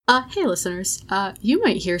Hey listeners, you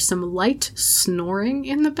might hear some light snoring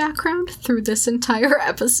in the background through this entire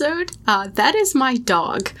episode. That is my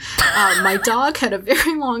dog. My dog had a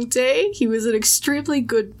very long day. He was an extremely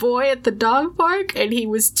good boy at the dog park, and he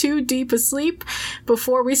was too deep asleep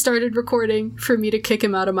before we started recording for me to kick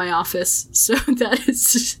him out of my office. So that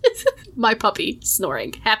is my puppy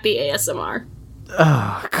snoring. Happy ASMR.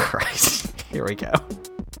 Oh, Christ. Here we go.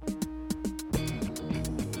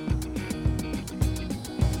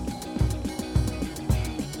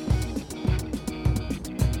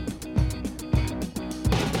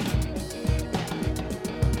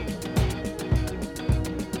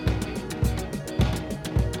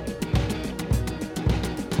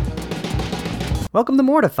 Welcome to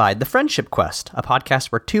Mortified, the Friendship Quest, a podcast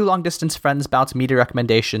where two long-distance friends bounce media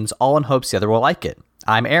recommendations, all in hopes the other will like it.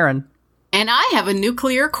 I'm Aaron. And I have a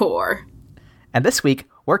nuclear core. And this week,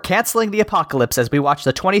 we're canceling the apocalypse as we watch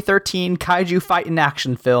the 2013 kaiju fight-in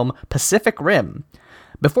action film Pacific Rim.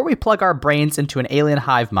 Before we plug our brains into an alien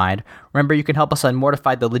hive mind, remember you can help us on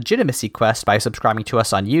Mortified the Legitimacy Quest by subscribing to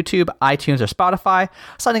us on YouTube, iTunes, or Spotify,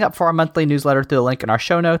 signing up for our monthly newsletter through the link in our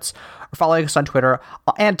show notes, or following us on Twitter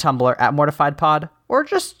and Tumblr at MortifiedPod, or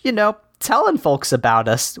just, telling folks about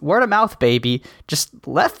us. Word of mouth, baby. Just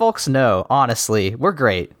let folks know, honestly. We're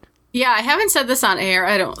great. Yeah, I haven't said this on air,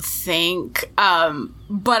 I don't think,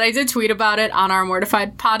 but I did tweet about it on our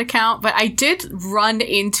Mortified Pod account, but I did run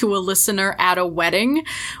into a listener at a wedding,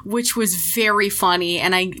 which was very funny,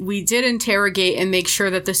 and we did interrogate and make sure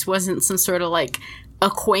that this wasn't some sort of,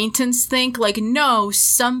 acquaintance thing. No,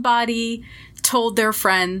 somebody told their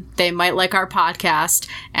friend they might like our podcast,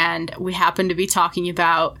 and we happened to be talking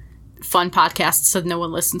about fun podcasts that no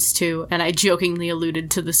one listens to, and I jokingly alluded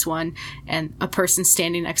to this one, and a person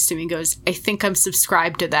standing next to me goes, I think I'm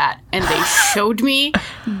subscribed to that, and they showed me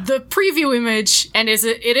the preview image, and it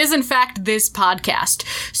is in fact this podcast.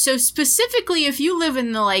 So specifically, if you live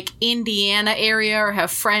in the Indiana area or have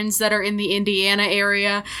friends that are in the Indiana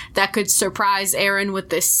area, that could surprise Aaron with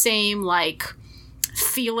the same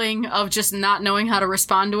feeling of just not knowing how to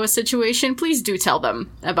respond to a situation, please do tell them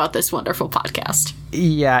about this wonderful podcast.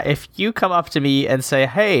 Yeah, if you come up to me and say,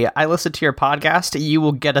 hey, I listened to your podcast, you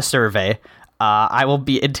will get a survey. I will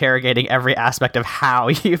be interrogating every aspect of how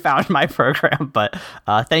you found my program, but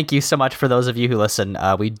thank you so much for those of you who listen.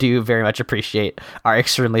 We do very much appreciate our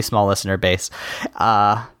extremely small listener base.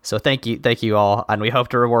 So thank you all, and we hope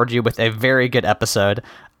to reward you with a very good episode.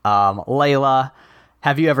 Layla,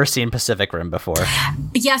 have you ever seen Pacific Rim before?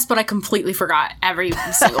 Yes, but I completely forgot every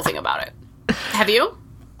single thing about it. Have you?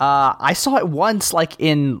 I saw it once,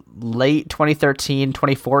 in late 2013,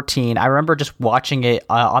 2014. I remember just watching it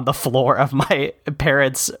on the floor of my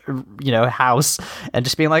parents', house, and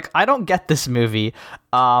just being like, I don't get this movie.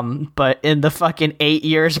 But in the fucking 8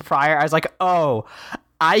 years prior, I was like, oh,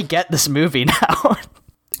 I get this movie now.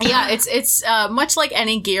 Yeah, it's much like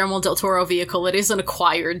any Guillermo del Toro vehicle. It is an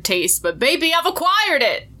acquired taste, but baby, I've acquired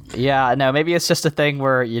it. Yeah, no, maybe it's just a thing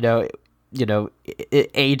where,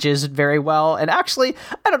 it ages very well. And actually,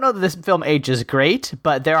 I don't know that this film ages great,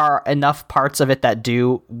 but there are enough parts of it that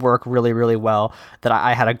do work really, really well that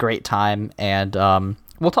I had a great time. And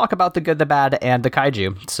we'll talk about the good, the bad, and the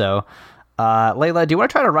kaiju. So, Layla, do you want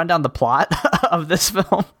to try to run down the plot of this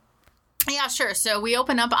film? Yeah, sure. So we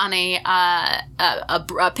open up on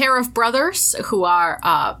a pair of brothers who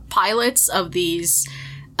are pilots of these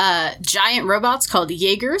giant robots called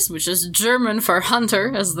Jaegers, which is German for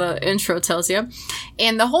hunter, as the intro tells you.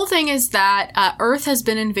 And the whole thing is that Earth has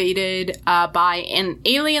been invaded by an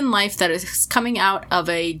alien life that is coming out of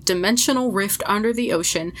a dimensional rift under the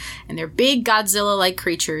ocean, and they're big Godzilla-like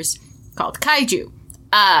creatures called kaiju.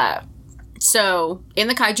 So in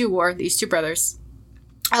the kaiju war, these two brothers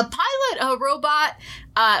pilot a robot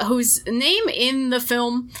whose name in the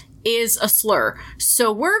film is a slur.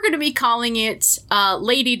 So we're going to be calling it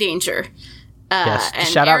Lady Danger. Yes,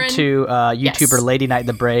 shout out to YouTuber Lady Night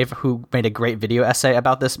the Brave, who made a great video essay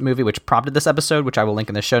about this movie, which prompted this episode, which I will link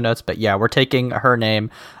in the show notes. But yeah, we're taking her name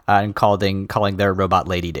and calling their robot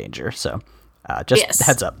Lady Danger. So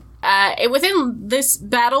heads up. Within this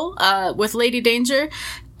battle with Lady Danger,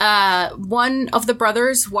 one of the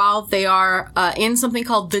brothers, while they are in something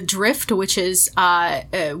called the Drift, which is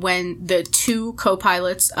when the two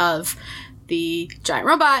co-pilots of the giant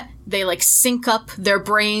robot, they sync up their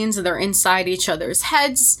brains and they're inside each other's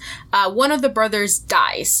heads. One of the brothers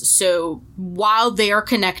dies. So while they are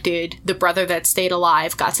connected, the brother that stayed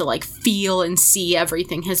alive got to feel and see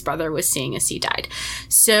everything his brother was seeing as he died.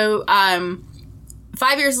 So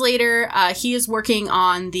 5 years later, he is working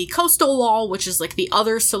on the coastal wall, which is like the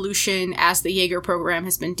other solution as the Jaeger program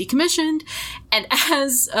has been decommissioned. And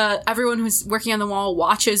as everyone who's working on the wall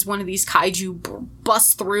watches one of these kaiju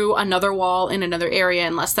bust through another wall in another area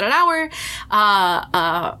in less than an hour,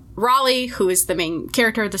 Raleigh, who is the main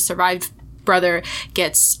character, the survived brother,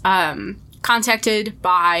 gets contacted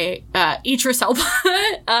by Idris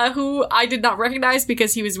Elba, who I did not recognize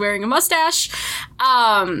because he was wearing a mustache,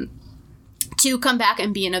 to come back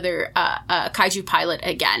and be another kaiju pilot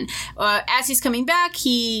again. As he's coming back,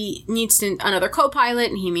 he needs another co-pilot,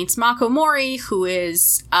 and he meets Mako Mori, who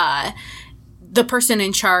is the person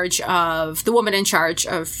in charge of, the woman in charge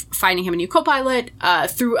of finding him a new co-pilot.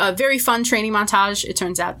 Through a very fun training montage, it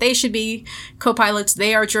turns out they should be co-pilots.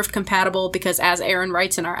 They are drift compatible because, as Aaron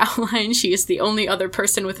writes in our outline, she is the only other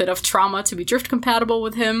person with enough trauma to be drift compatible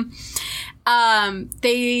with him.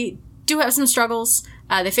 They do have some struggles.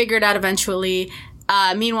 They figure it out eventually.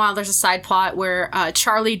 Meanwhile, there's a side plot where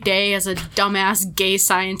Charlie Day, as a dumbass gay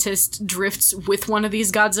scientist, drifts with one of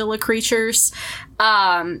these Godzilla creatures.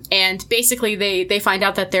 And basically they find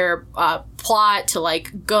out that their plot to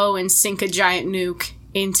like go and sink a giant nuke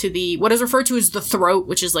into the, what is referred to as the throat,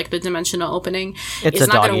 which is like the dimensional opening. It's a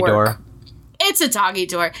not doggy door. It's a doggy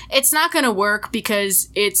door. It's not going to work because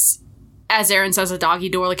it's, as Aaron says, a doggy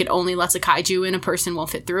door. Like, it only lets a kaiju in. A person won't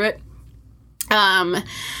fit through it. Yeah,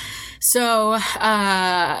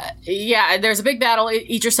 there's a big battle.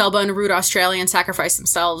 Idris Elba and Rude Australian sacrifice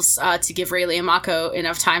themselves to give Rayleigh and Mako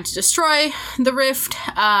enough time to destroy the rift.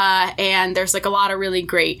 And there's like a lot of really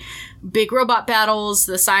great big robot battles.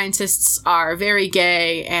 The scientists are very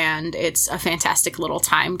gay, and it's a fantastic little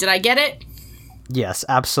time. Did I get it? Yes,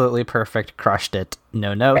 absolutely perfect. Crushed it.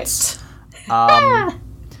 No notes.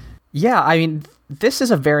 Yeah, I mean, this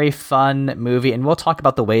is a very fun movie, and we'll talk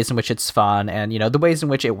about the ways in which it's fun and, you know, the ways in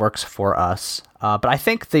which it works for us. But I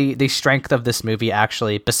think the strength of this movie,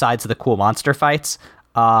 actually, besides the cool monster fights,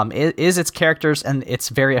 is its characters and its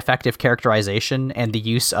very effective characterization and the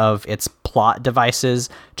use of its plot devices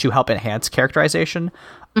to help enhance characterization.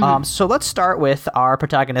 Mm-hmm. So let's start with our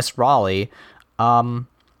protagonist, Raleigh. Do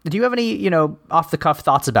you have any, you know, off-the-cuff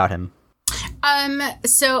thoughts about him?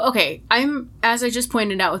 So, okay, I'm, as I just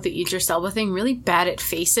pointed out with the Idris Elba thing, really bad at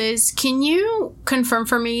faces. Can you confirm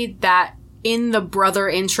for me that in the brother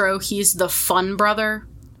intro, he's the fun brother?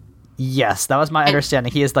 Yes, that was my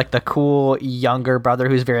understanding. He is like the cool younger brother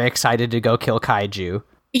who's very excited to go kill kaiju.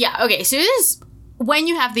 Yeah, okay, so this is when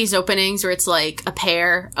you have these openings where it's like a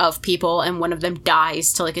pair of people and one of them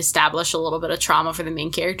dies to like establish a little bit of trauma for the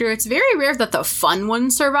main character. It's very rare that the fun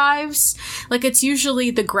one survives. Like, it's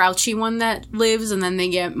usually the grouchy one that lives and then they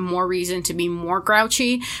get more reason to be more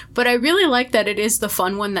grouchy. But I really like that it is the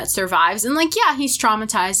fun one that survives. And like, yeah, he's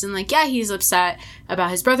traumatized and like, yeah, he's upset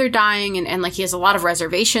about his brother dying and like he has a lot of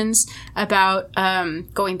reservations about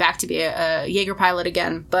going back to be a Jaeger pilot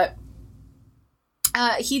again. But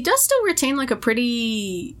he does still retain like a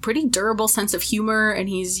pretty durable sense of humor, and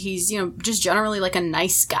he's you know, just generally like a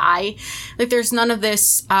nice guy. Like, there's none of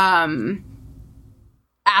this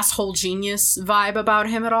asshole genius vibe about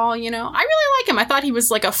him at all. You know, I really like him. I thought he was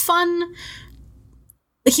like a fun.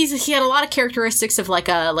 He had a lot of characteristics of like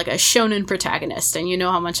a shonen protagonist, and you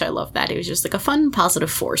know how much I love that. He was just like a fun,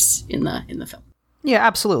 positive force in the film. Yeah,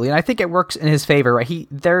 absolutely. And I think it works in his favor, right?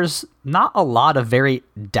 There's not a lot of very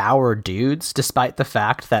dour dudes, despite the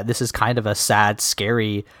fact that this is kind of a sad,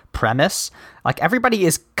 scary premise. Like, everybody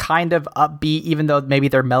is kind of upbeat, even though maybe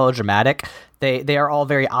they're melodramatic. They are all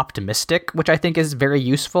very optimistic, which I think is very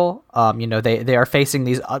useful. You know, they are facing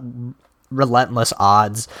these relentless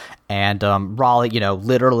odds, and Raleigh, you know,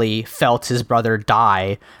 literally felt his brother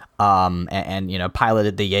die, and you know,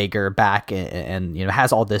 piloted the Jaeger back, and you know,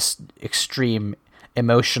 has all this extreme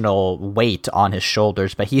emotional weight on his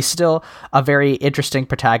shoulders, but he's still a very interesting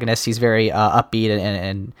protagonist. He's very upbeat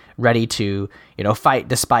and ready to, you know, fight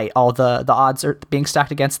despite all the odds are being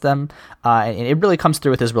stacked against them. And it really comes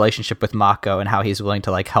through with his relationship with Mako and how he's willing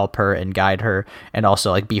to like help her and guide her and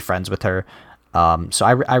also like be friends with her. So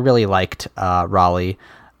I really liked Raleigh.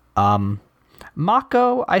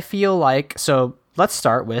 Mako, I feel like, so let's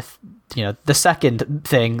start with, you know, the second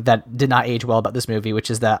thing that did not age well about this movie,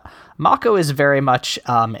 which is that Mako is very much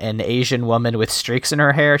an Asian woman with streaks in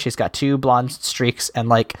her hair. She's got 2 blonde streaks, and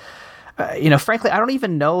like, you know, frankly, I don't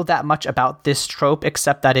even know that much about this trope,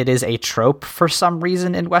 except that it is a trope for some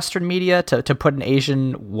reason in Western media to put an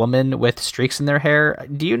Asian woman with streaks in their hair.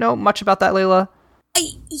 Do you know much about that, Layla?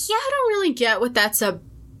 I don't really get what that's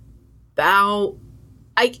about.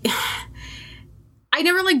 I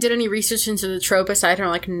never like did any research into the trope aside from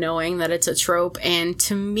like knowing that it's a trope, and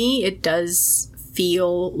to me it does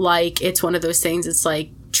feel like it's one of those things. It's like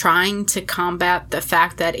trying to combat the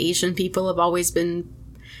fact that Asian people have always been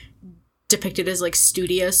depicted as like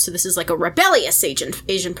studious. So this is like a rebellious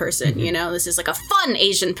Asian person, you know, this is like a fun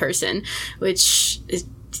Asian person, which is,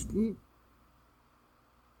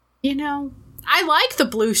 you know, I like the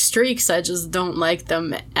blue streaks. I just don't like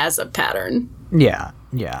them as a pattern. Yeah.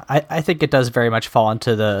 I think it does very much fall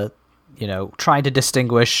into the, you know, trying to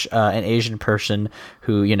distinguish an Asian person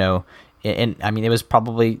who, you know, and I mean, it was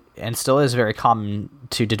probably and still is very common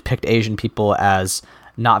to depict Asian people as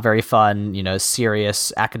not very fun, you know,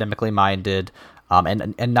 serious, academically minded,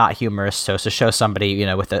 and not humorous. So to show somebody, you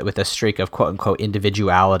know, with a streak of quote unquote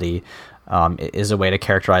individuality, is a way to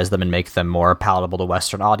characterize them and make them more palatable to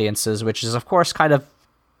Western audiences, which is of course kind of,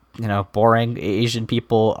 you know, boring. Asian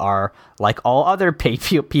people are, like all other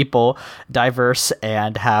people, diverse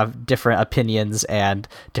and have different opinions and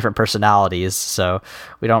different personalities. So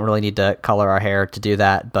we don't really need to color our hair to do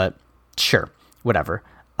that, but sure, whatever.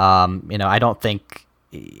 You know, I don't think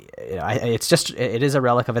it's just, it is a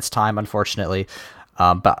relic of its time, unfortunately.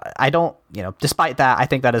 But I don't, you know, despite that, I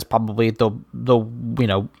think that is probably the you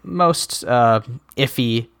know, most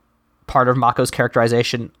iffy part of Mako's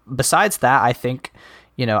characterization. Besides that, I think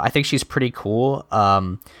she's pretty cool.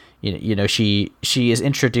 You know, she is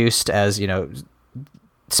introduced as, you know,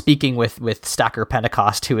 speaking with Stacker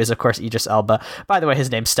Pentecost, who is of course Idris Elba. By the way, his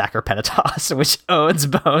name's Stacker Pentecost, which owns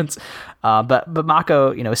bones. But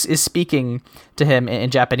Mako, you know, is speaking to him in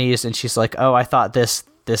Japanese, and she's like, "Oh, I thought this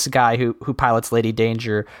guy who pilots Lady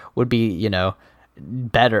Danger would be, you know,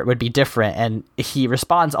 better, would be different." And he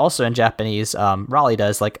responds also in Japanese. Raleigh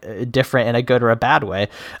does, like, different in a good or a bad way.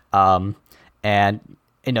 And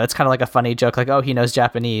you know, it's kind of like a funny joke, like, oh, he knows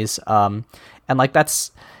Japanese. And like,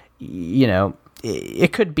 that's, you know,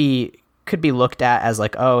 it could be looked at as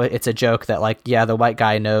like, oh, it's a joke that, like, yeah, the white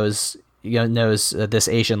guy knows this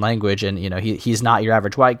Asian language, and, you know, he's not your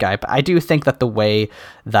average white guy. But I do think that the way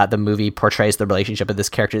that the movie portrays the relationship of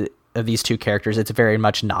these two characters, it's very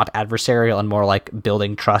much not adversarial and more like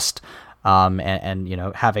building trust, and you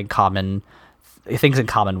know, having things in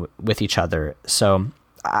common with each other. So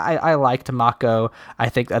I liked Mako. I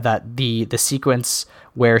think that the sequence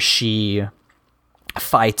where she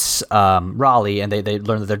fights Raleigh and they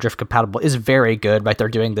learn that they're drift compatible is very good, right? They're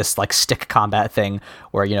doing this like stick combat thing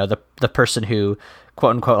where, you know, the person who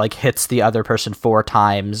quote unquote like hits the other person 4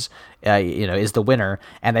 times, you know, is the winner,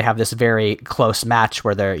 and they have this very close match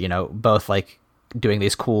where they're, you know, both like doing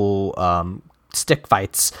these cool stick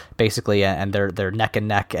fights basically, and they're neck and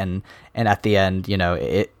neck, and at the end, you know,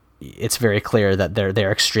 it's very clear that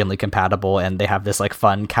they're extremely compatible, and they have this like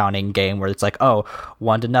fun counting game where it's like, oh,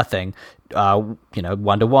 1-0, you know,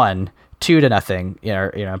 1-1, 2-0,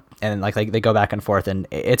 you know, and like they go back and forth, and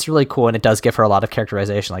it's really cool, and it does give her a lot of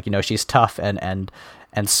characterization. Like, you know, she's tough and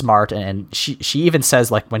smart, and she even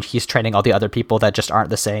says, like, when he's training all the other people that just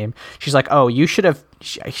aren't the same, she's like, oh, you should have.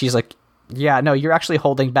 She's like, yeah, no, you're actually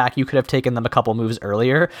holding back. You could have taken them a couple moves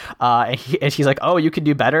earlier. And he's like, oh, you can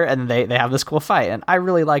do better. And they have this cool fight. And I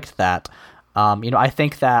really liked that. You know, I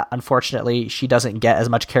think that unfortunately she doesn't get as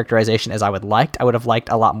much characterization as I would liked. I would have liked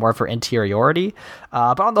a lot more of her interiority.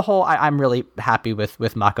 But on the whole, I'm really happy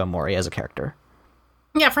with Mako Mori as a character.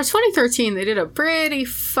 Yeah, for 2013, they did a pretty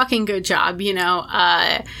fucking good job. You know,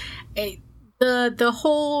 the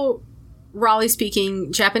whole Raleigh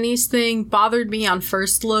speaking Japanese thing bothered me on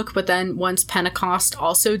first look, but then once Pentecost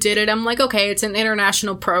also did it, I'm like, okay, it's an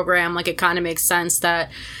international program. Like, it kind of makes sense that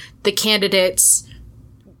the candidates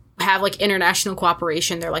have like international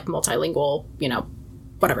cooperation. They're like multilingual, you know,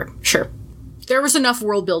 whatever. Sure. There was enough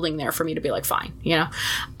world building there for me to be like, fine, you know.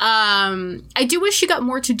 I do wish she got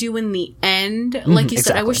more to do in the end. Like you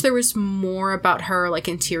said, I wish there was more about her, like,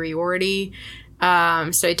 interiority. So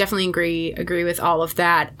I definitely agree with all of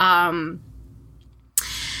that.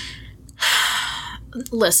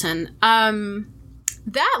 Listen,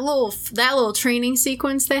 that little training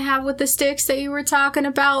sequence they have with the sticks that you were talking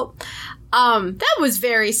about, that was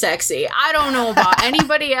very sexy. I don't know about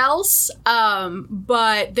anybody else,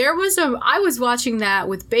 but I was watching that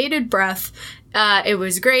with bated breath. It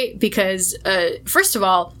was great because, first of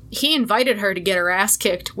all, he invited her to get her ass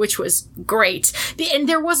kicked, which was great. And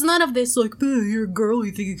there was none of this, like, you're a girl,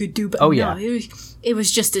 you think you could do better. Oh, yeah. No, it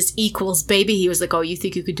was just as equals, baby. He was like, oh, you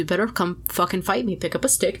think you could do better? Come fucking fight me. Pick up a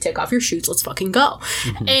stick, take off your shoes, let's fucking go.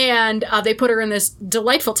 Mm-hmm. And they put her in this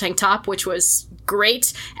delightful tank top, which was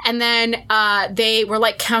great. And then they were,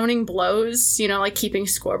 like, counting blows, you know, like, keeping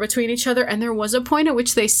score between each other. And there was a point at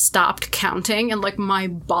which they stopped counting, and, like, my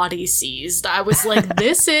body seized. I was like,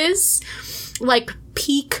 this is, like,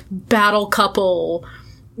 peak battle couple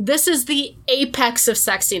this is the apex of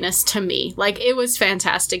sexiness to me. Like, it was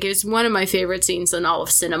fantastic. It was one of my favorite scenes in all of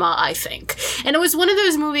cinema, I think. And it was one of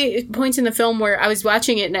those points in the film where I was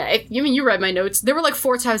watching it, and you read my notes. There were like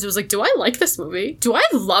 4 times I was like, do I like this movie? Do I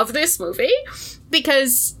love this movie?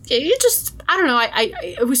 Because it just, I don't know,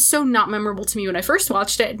 it was so not memorable to me when I first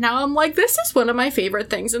watched it. Now I'm like, this is one of my favorite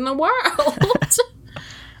things in the world.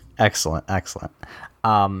 Excellent.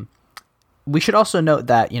 We should also note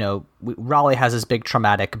that, Raleigh has this big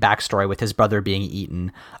traumatic backstory with his brother being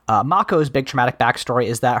eaten. Mako's big traumatic backstory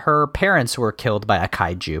is that her parents were killed by a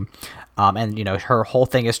kaiju. And her whole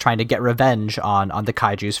thing is trying to get revenge on the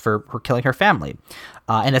kaijus for killing her family.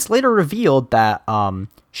 And it's later revealed that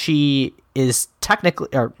she is technically,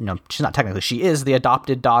 or no, she's not technically, she is the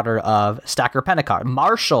adopted daughter of Stacker Pentecost,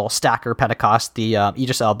 Marshall Stacker Pentecost, the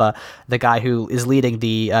Idris Elba, the guy who is leading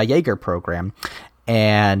the Jaeger program.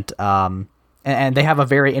 And they have a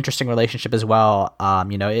very interesting relationship as well.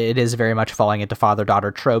 It is very much falling into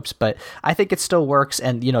father-daughter tropes, but I think it still works.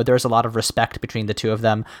 And, there's a lot of respect between the two of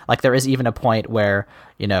them. Like, there is even a point where,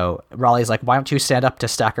 Raleigh's like, why don't you stand up to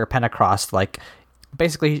Stacker Pentecost? Like,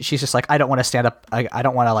 basically, she's just like, I don't want to stand up. I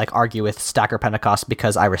don't want to like argue with Stacker Pentecost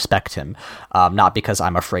because I respect him, not because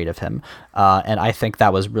I'm afraid of him. And I think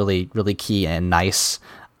that was really, really key and nice.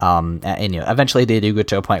 And eventually they do get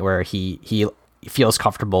to a point where he feels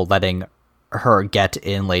comfortable letting her get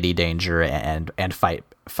in Lady Danger and fight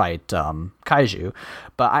kaiju.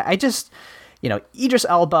 But I just, Idris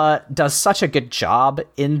Elba does such a good job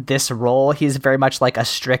in this role. He's very much like a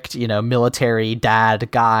strict, military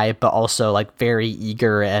dad guy, but also like very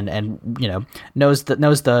eager and knows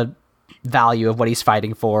the value of what he's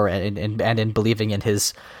fighting for and in believing in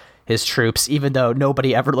his troops, even though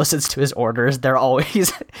nobody ever listens to his orders.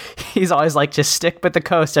 He's always like, just stick with the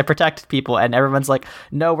coast and protect people, and everyone's like,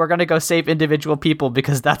 no, we're gonna go save individual people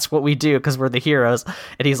because that's what we do, because we're the heroes.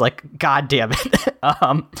 And he's like, god damn it.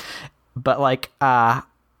 But like, I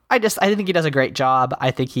think he does a great job.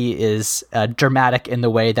 I think he is dramatic in the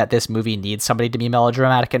way that this movie needs somebody to be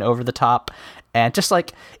melodramatic and over the top. And just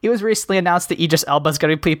like, it was recently announced that Idris Elba is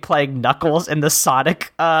going to be playing Knuckles in the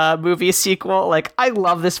Sonic movie sequel. Like, I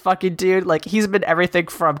love this fucking dude. Like, he's been everything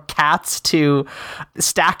from Cats to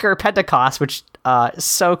Stacker Pentecost, which is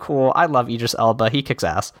so cool. I love Idris Elba. He kicks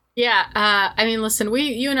ass. Yeah, listen,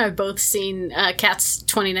 you and I have both seen Cats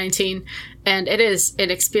 2019, and it is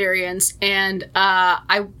an experience. And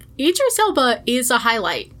Idris Elba is a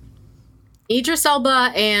highlight. Idris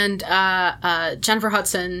Elba and Jennifer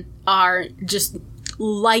Hudson are just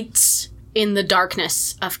lights in the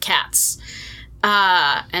darkness of Cats.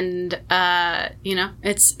 I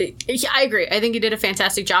agree. I think he did a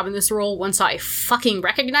fantastic job in this role. Once I fucking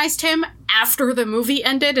recognized him after the movie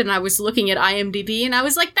ended, and I was looking at IMDb, and I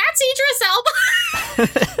was like, that's Idris Elba!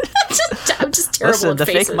 I'm just terrible Listen, at the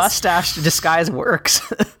faces. fake mustache disguise works.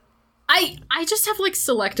 I just have like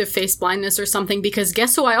selective face blindness or something, because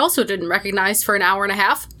guess who I also didn't recognize for an hour and a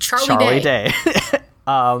half? Charlie Day.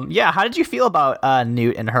 Yeah, how did you feel about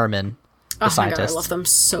Newt and Herman, the scientists? My God, I love them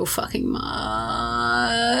so fucking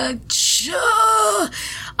much.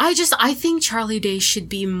 I think Charlie Day should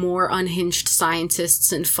be more unhinged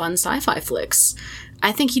scientists in fun sci-fi flicks.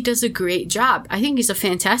 I think he does a great job. I think he's a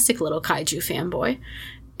fantastic little kaiju fanboy.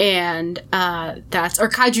 And or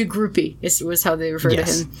kaiju groupie was how they refer to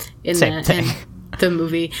him in the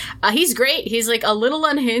movie. He's great. He's like a little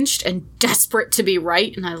unhinged and desperate to be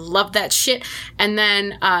right, and I love that shit. And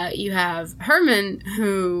then you have Herman,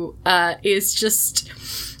 who is just,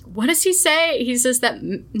 what does he say? He says that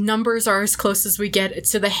numbers are as close as we get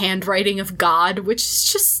to the handwriting of God, which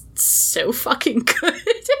is just so fucking good.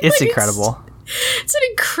 It's incredible. It's an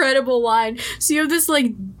incredible line. So you have this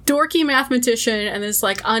like dorky mathematician and this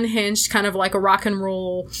like unhinged kind of like a rock and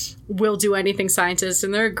roll will do anything scientist,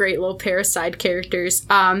 and they're a great little pair of side characters.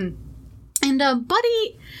 Buddy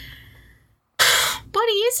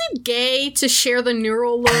is it gay to share the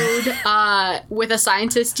neural load with a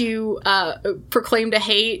scientist you proclaim to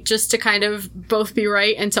hate, just to kind of both be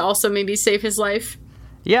right and to also maybe save his life?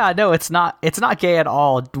 Yeah, no, it's not gay at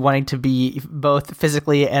all, wanting to be both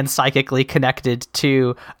physically and psychically connected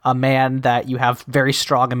to a man that you have very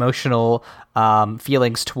strong emotional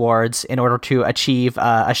feelings towards in order to achieve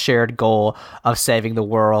a shared goal of saving the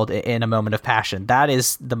world in a moment of passion. That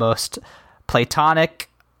is the most platonic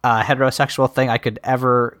heterosexual thing I could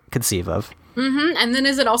ever conceive of. Mm-hmm. And then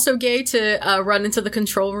is it also gay to run into the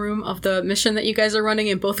control room of the mission that you guys are running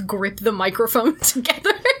and both grip the microphone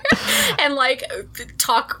together and like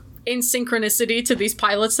talk in synchronicity to these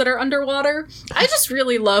pilots that are underwater. I just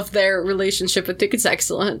really love their relationship. I think it's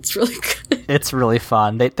excellent. It's really good. It's really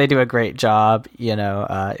fun. They do a great job. You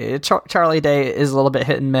know, Charlie Day is a little bit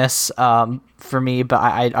hit and miss for me, but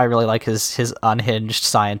I really like his unhinged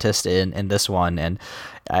scientist in this one, and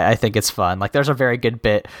I think it's fun. Like, there's a very good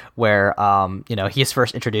bit where, you know, he's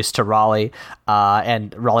first introduced to Raleigh,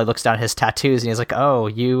 and Raleigh looks down at his tattoos, and he's like, "Oh,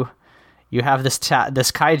 you have this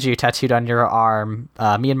kaiju tattooed on your arm.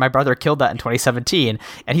 Me and my brother killed that in 2017."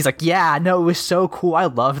 And he's like, "Yeah, no, it was so cool. I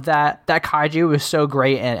loved that. That kaiju was so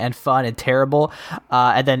great and fun and terrible."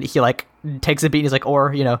 And then he like takes a beat and he's like,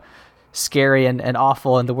 "Or, you know, scary and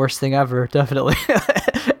awful and the worst thing ever, definitely."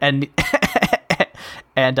 and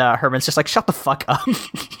Herman's just like, "Shut the fuck up,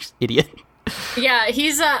 idiot." Yeah,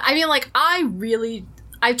 he's I mean, like,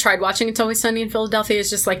 I tried watching It's Always Sunny in Philadelphia.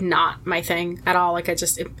 It's just, like, not my thing at all. Like, I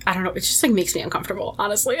don't know. It just, like, makes me uncomfortable,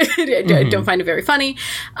 honestly. I don't find it very funny.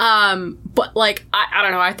 But, like, I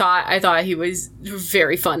don't know. I thought he was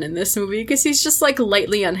very fun in this movie because he's just, like,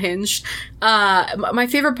 lightly unhinged. My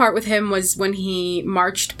favorite part with him was when he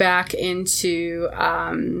marched back into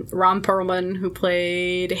Ron Perlman, who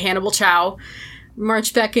played Hannibal Chow,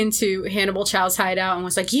 marched back into Hannibal Chow's hideout and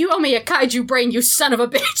was like, "You owe me a kaiju brain, you son of a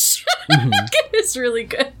bitch." It's really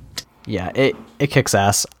good. Yeah, it kicks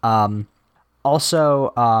ass.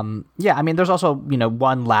 Also, yeah, I mean, there's also, you know,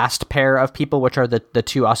 one last pair of people, which are the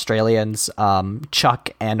two Australians, Chuck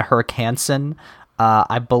and Herc Hansen.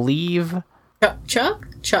 I believe...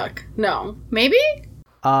 Chuck? No. Maybe?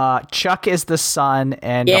 Chuck is the son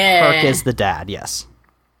and Herc is the dad, yes.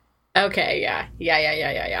 Okay, yeah.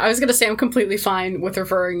 I was gonna say I'm completely fine with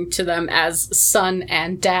referring to them as son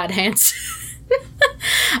and dad Hansen.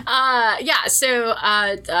 So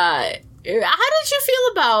how did you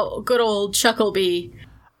feel about good old Chuckleby?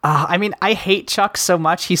 I mean, I hate Chuck so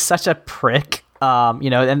much. He's such a prick. You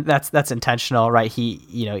know, and that's intentional, right? He,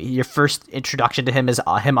 you know, your first introduction to him is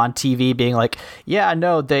him on TV being like, "Yeah,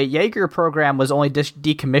 no, the Jaeger program was only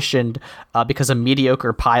decommissioned because of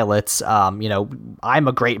mediocre pilots. You know, I'm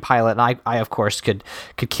a great pilot, and I of course could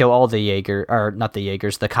kill all the Jaeger, or not the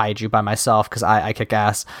Jaegers, the kaiju by myself because I kick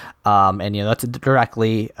ass. And you know, that's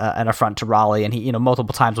directly an affront to Raleigh, and he, you know,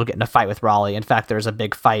 multiple times will get in a fight with Raleigh. In fact, there's a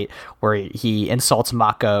big fight where he insults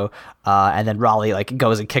Mako, and then Raleigh like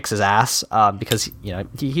goes and kicks his ass because, you know,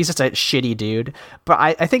 he's just a shitty dude. But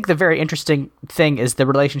I think the very interesting thing is the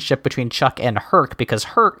relationship between Chuck and Herc, because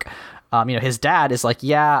Herc, you know, his dad is like,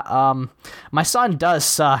 "Yeah, my son does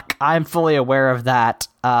suck. I'm fully aware of that.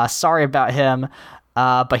 Sorry about him,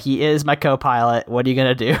 but he is my co-pilot. What are you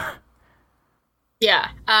gonna do?" Yeah,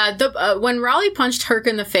 when Raleigh punched Herc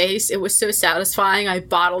in the face, it was so satisfying. I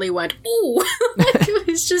bodily went, "Ooh!" Like,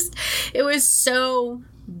 it was so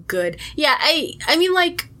good. Yeah, I mean,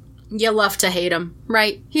 like, you love to hate him,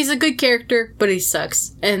 right? He's a good character, but he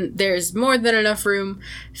sucks, and there's more than enough room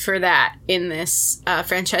for that in this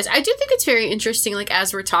franchise. I do think it's very interesting, like,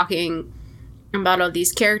 as we're talking about all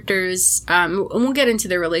these characters, and we'll get into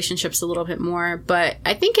their relationships a little bit more, but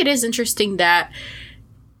I think it is interesting that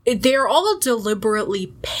they're all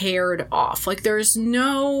deliberately paired off. Like, there's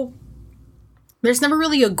never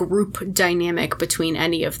really a group dynamic between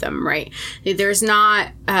any of them, right? There's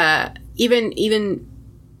not, even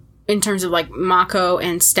in terms of like Mako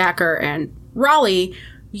and Stacker and Raleigh,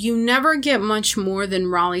 you never get much more than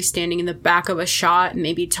Raleigh standing in the back of a shot,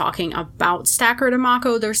 maybe talking about Stacker to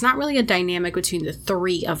Mako. There's not really a dynamic between the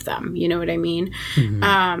three of them. You know what I mean?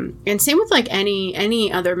 Mm-hmm. And same with like any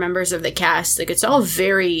other members of the cast. Like, it's all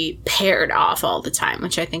very paired off all the time,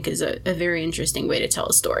 which I think is a very interesting way to tell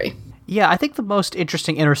a story. Yeah, I think the most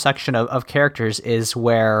interesting intersection of characters is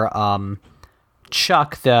where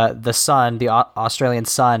Chuck, the son, the Australian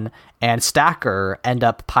son, and Stacker end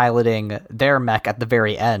up piloting their mech at the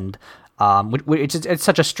very end. It's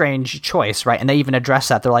such a strange choice, right? And they even address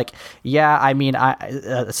that. They're like, "Yeah, I mean,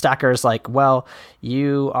 Stacker's like, well,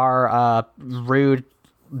 you are a rude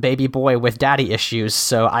baby boy with daddy issues,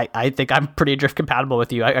 so I think I'm pretty drift compatible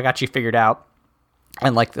with you. I got you figured out."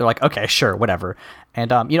 And like, they're like, "Okay, sure, whatever." And,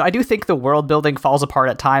 you know, I do think the world building falls apart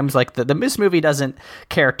at times. Like, this movie doesn't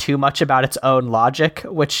care too much about its own logic,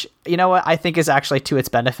 which, you know what, I think is actually to its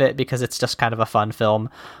benefit because it's just kind of a fun film.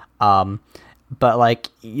 But, like,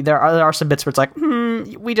 there are some bits where it's like,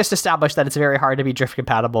 we just established that it's very hard to be drift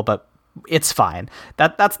compatible, but it's fine.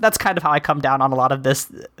 That's kind of how I come down on a lot of this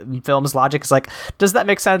film's logic. It's like, does that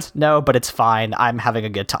make sense? No, but it's fine. I'm having a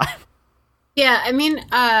good time. Yeah, I mean,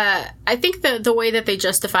 I think the way that they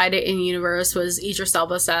justified it in universe was Idris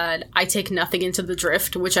Elba said, "I take nothing into the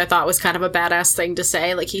drift," which I thought was kind of a badass thing to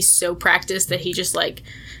say. Like, he's so practiced that he just, like,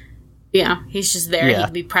 you know, he's just there. Yeah. He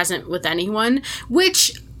can be present with anyone,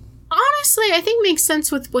 which honestly, I think makes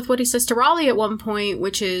sense with what he says to Raleigh at one point,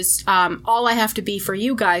 which is, all I have to be for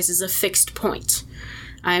you guys is a fixed point.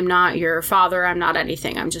 I'm not your father, I'm not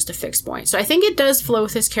anything, I'm just a fixed point. So I think it does flow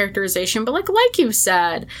with his characterization, but like you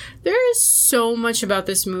said, there is so much about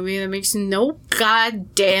this movie that makes no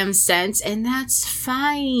goddamn sense, and that's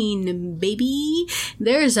fine, baby.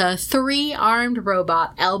 There's a 3-armed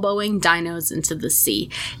robot elbowing dinos into the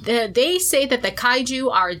sea. They say that the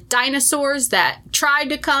kaiju are dinosaurs that tried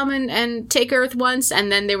to come and take Earth once,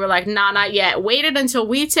 and then they were like, nah, not yet. Waited until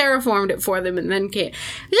we terraformed it for them, and then came.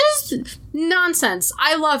 This is nonsense.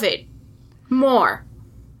 I love it. More.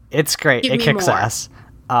 It's great. It kicks ass.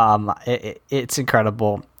 It's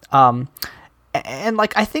incredible. And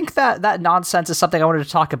like, I think that nonsense is something I wanted to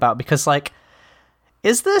talk about because, like,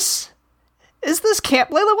 is this camp?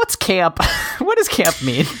 Layla, what's camp? What does camp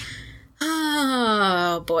mean?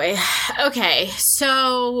 Oh boy. Okay,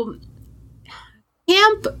 so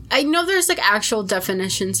camp, I know there's like actual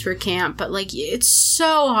definitions for camp, but like it's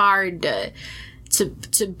so hard to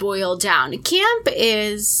boil down. Camp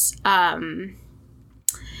is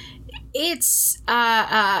it's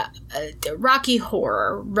Rocky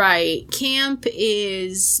Horror, right? Camp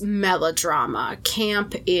is melodrama.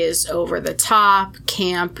 Camp is over the top.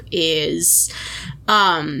 Camp is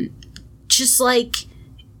just like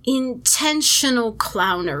intentional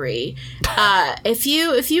clownery. If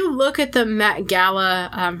you look at the Met Gala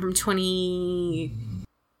from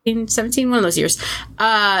 2017, one of those years,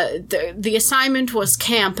 the assignment was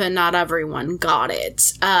camp and not everyone got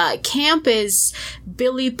it. Camp is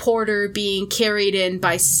Billy Porter being carried in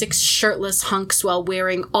by 6 shirtless hunks while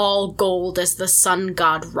wearing all gold as the sun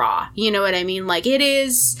god Ra. You know what I mean? Like, it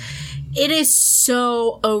is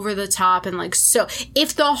so over the top, and like, so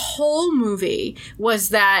if the whole movie was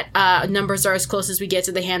that numbers are as close as we get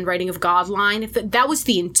to the handwriting of God line, if that was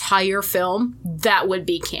the entire film, that would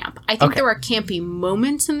be camp. I think there are campy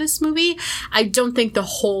moments in this movie. I don't think the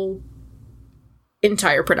whole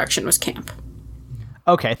entire production was camp.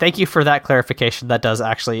 Okay, thank you for that clarification. That does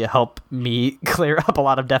actually help me clear up a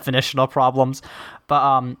lot of definitional problems.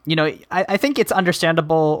 But, you know, I think it's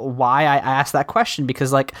understandable why I asked that question,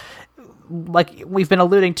 because like we've been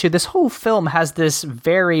alluding to, this whole film has this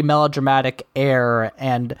very melodramatic air,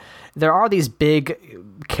 and there are these big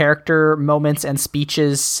character moments and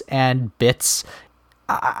speeches and bits.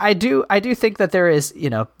 I do think that there is, you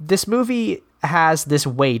know, this movie has this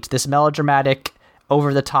weight, this melodramatic,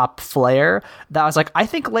 over-the-top flair that I was like, I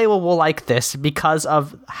think Layla will like this because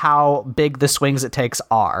of how big the swings it takes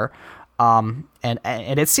are. And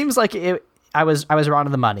it seems like I was right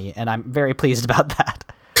on the money, and I'm very pleased about that.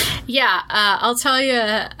 Yeah, I'll tell you,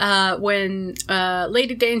 when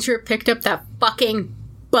Lady Danger picked up that fucking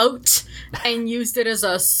boat and used it as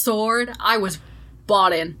a sword, I was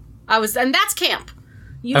bought in. And that's camp.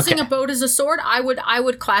 Using a boat as a sword, I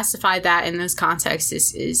would classify that in this context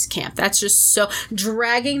is camp. That's just so,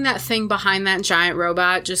 dragging that thing behind that giant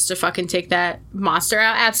robot just to fucking take that monster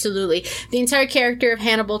out. Absolutely. The entire character of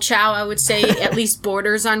Hannibal Chow, I would say, at least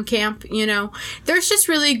borders on camp. You know, there's just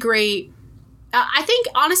really great. I think,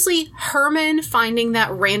 honestly, Herman finding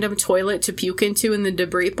that random toilet to puke into in the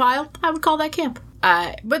debris pile, I would call that camp.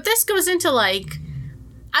 But this goes into, like,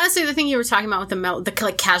 honestly, the thing you were talking about with the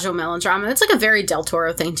like casual melodrama, that's like a very Del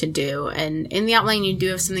Toro thing to do. And in the outline, you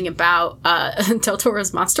do have something about Del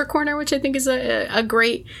Toro's Monster Corner, which I think is a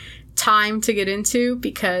great time to get into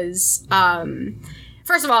because,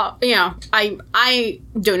 first of all, you know, I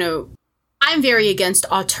don't know. I'm very against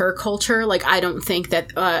auteur culture. Like, I don't think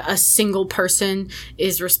that a single person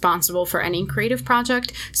is responsible for any creative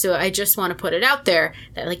project. So I just want to put it out there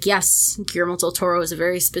that, like, yes, Guillermo del Toro is a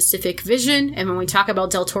very specific vision. And when we talk about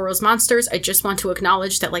Del Toro's monsters, I just want to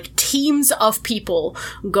acknowledge that, like, teams of people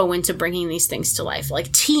go into bringing these things to life.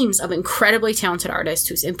 Like, teams of incredibly talented artists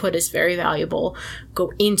whose input is very valuable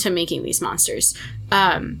go into making these monsters.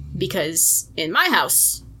 Because in my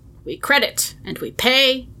house, we credit and we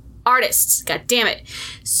pay artists, god damn it.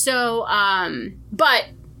 So but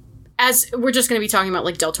as we're just going to be talking about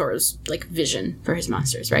like Del Toro's like vision for his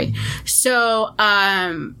monsters, right? So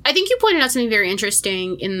I think you pointed out something very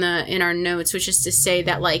interesting in our notes, which is to say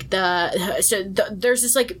that like there's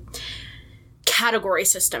this like category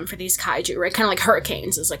system for these kaiju, right? Kind of like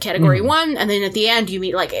hurricanes. It's like category 1, and then at the end you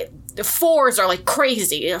meet like the 4s are like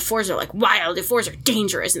crazy, the 4s are like wild, the 4s are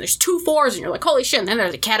dangerous, and there's 2 4s and you're like, holy shit. And then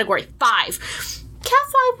there's a category 5. Cat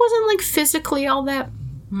 5 wasn't, like, physically all that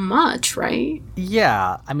much, right?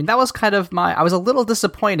 Yeah. I mean, that was kind of I was a little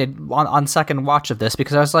disappointed on second watch of this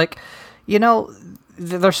because I was like, you know,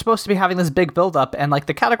 they're supposed to be having this big buildup, and like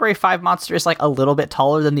the Category 5 monster is like a little bit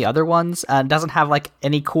taller than the other ones and doesn't have like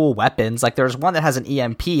any cool weapons. Like there's one that has an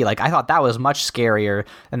EMP. Like I thought that was much scarier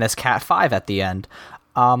than this Cat 5 at the end.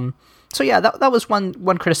 So yeah, that was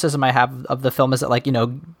one criticism I have of the film, is that, like, you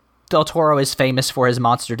know, Del Toro is famous for his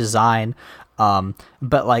monster design.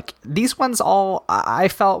 But like these ones all I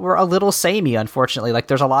felt were a little samey, unfortunately. Like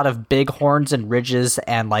there's a lot of big horns and ridges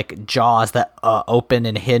and like jaws that open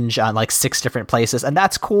and hinge on like 6 different places, and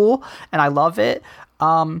that's cool and I love it.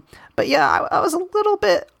 But yeah, I was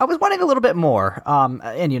wanting a little bit more.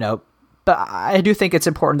 And you know, but I do think it's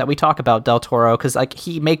important that we talk about Del Toro, because like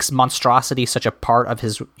he makes monstrosity such a part of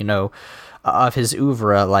his, you know, of his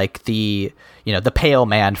oeuvre. Like the Pale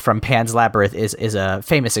Man from Pan's Labyrinth is a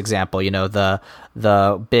famous example. You know,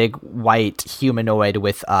 the big white humanoid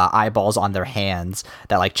with eyeballs on their hands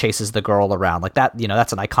that like chases the girl around, like that. You know,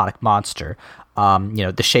 that's an iconic monster. You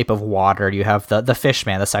know, The Shape of Water. You have the fish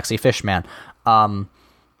man, the sexy fish man.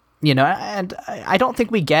 You know, and I don't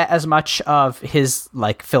think we get as much of his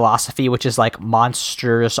like philosophy, which is like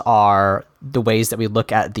monsters are the ways that we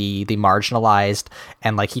look at the marginalized,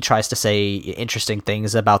 and like he tries to say interesting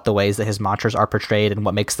things about the ways that his monsters are portrayed and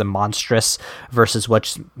what makes them monstrous versus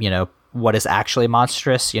what is actually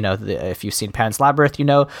monstrous. You know, if you've seen Pan's Labyrinth, you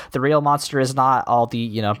know the real monster is not all the,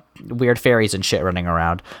 you know, weird fairies and shit running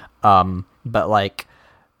around. But like.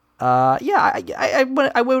 Yeah,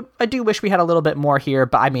 I do wish we had a little bit more here,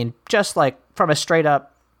 but I mean, just like from a straight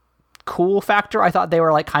up cool factor, I thought they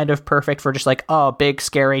were like kind of perfect for just like, big,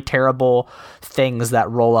 scary, terrible things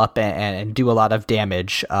that roll up and do a lot of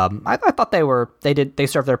damage. I thought they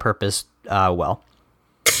served their purpose well.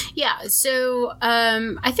 Yeah, so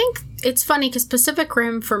I think it's funny because Pacific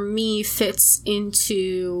Rim for me fits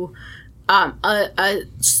into a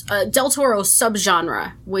Del Toro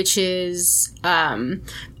subgenre, which is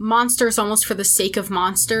monsters almost for the sake of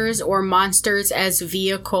monsters, or monsters as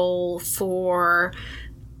vehicle for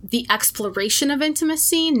the exploration of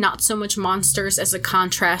intimacy, not so much monsters as a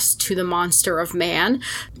contrast to the monster of man.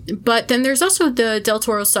 But then there's also the Del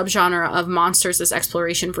Toro subgenre of monsters as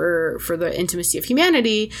exploration for the intimacy of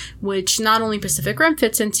humanity, which not only Pacific Rim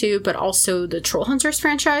fits into, but also the Troll Hunters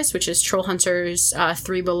franchise, which is Troll Hunters,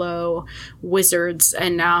 Three Below, Wizards,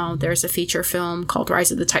 and now there's a feature film called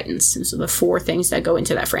Rise of the Titans. And so the 4 things that go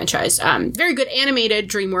into that franchise. Very good animated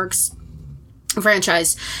DreamWorks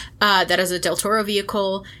franchise that is a Del Toro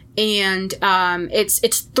vehicle, and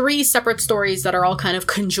it's 3 separate stories that are all kind of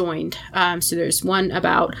conjoined. So there's one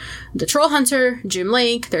about the troll hunter Jim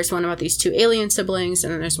Lake, there's one about these 2 alien siblings,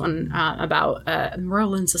 and then there's one about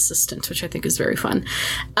Merlin's assistant, which I think is very fun.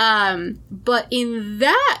 But in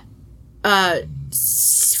that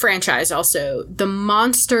franchise also, the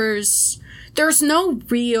monsters, there's no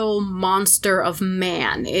real monster of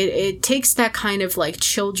man. It takes that kind of like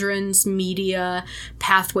children's media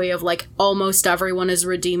pathway of like almost everyone is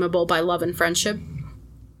redeemable by love and friendship.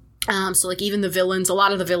 So like even the villains, a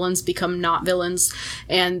lot of the villains become not villains,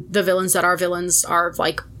 and the villains that are villains are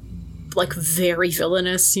like very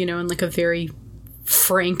villainous, you know, in like a very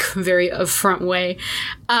frank, very upfront way.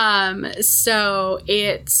 So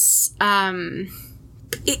it's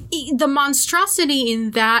the monstrosity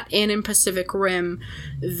in that and in Pacific Rim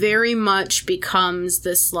very much becomes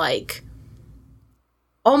this like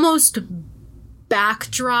almost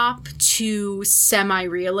backdrop to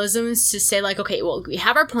semi-realisms to say like, okay, well, we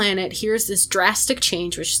have our planet, here's this drastic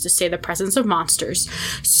change, which is to say the presence of monsters.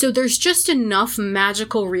 So there's just enough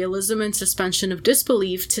magical realism and suspension of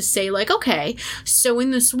disbelief to say like, okay, so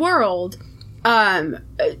in this world,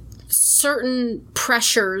 certain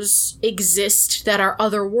pressures exist that are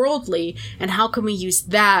otherworldly, and how can we use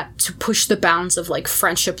that to push the bounds of like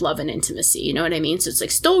friendship, love, and intimacy? You know what I mean? So it's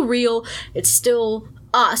like still real, it's still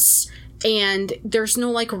us, and there's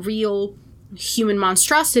no like real human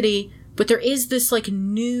monstrosity, but there is this like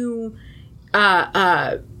new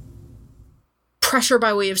pressure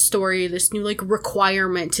by way of story, this new like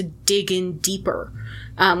requirement to dig in deeper,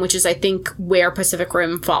 which is I think where Pacific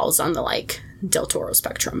Rim falls on the like Del Toro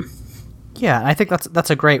spectrum. Yeah, I think that's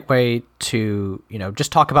a great way to, you know,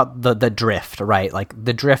 just talk about the drift, right? Like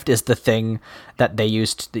the drift is the thing that they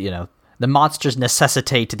used to, you know, the monsters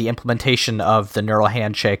necessitate the implementation of the neural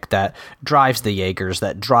handshake that drives the Jaegers,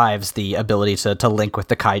 that drives the ability to link with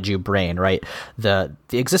the kaiju brain, right? The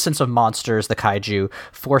existence of monsters, the kaiju,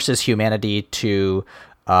 forces humanity to,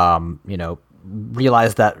 you know,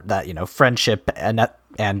 realize that you know, friendship and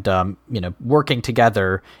you know, working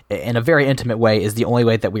together in a very intimate way is the only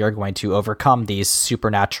way that we are going to overcome these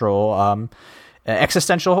supernatural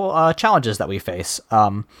existential challenges that we face.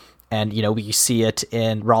 And, we see it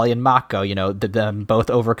in Raleigh and Mako, them both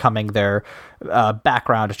overcoming their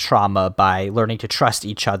background trauma by learning to trust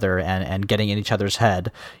each other and getting in each other's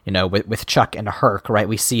head, with Chuck and Herc, right?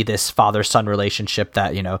 We see this father-son relationship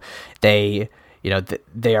that, they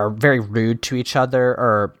are very rude to each other,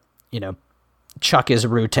 or, Chuck is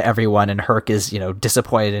rude to everyone and Herc is,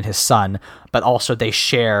 disappointed in his son, but also they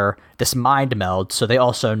share this mind meld. So they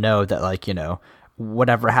also know that, like,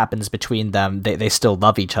 whatever happens between them, they still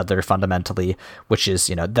love each other fundamentally, which is,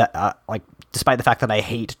 that, like, despite the fact that I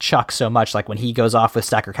hate Chuck so much, like when he goes off with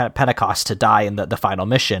Stacker Pentecost to die in the final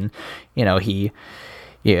mission,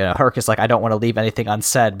 Herc is like, I don't want to leave anything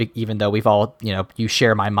unsaid, even though we've all, you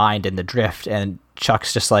share my mind in the drift. And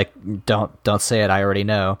Chuck's just like, don't say it. I already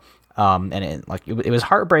know. And it was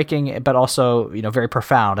heartbreaking, but also, very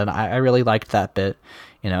profound. And I really liked that bit,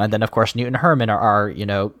 and then of course, Newt and Herman are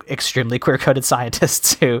extremely queer-coded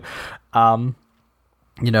scientists who, are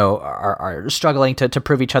struggling to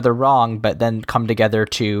prove each other wrong, but then come together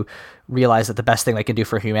to realize that the best thing they can do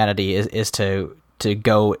for humanity is to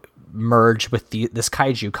go merge with this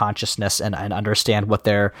kaiju consciousness and understand what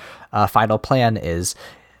their final plan is.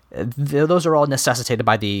 Those are all necessitated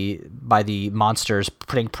by the monsters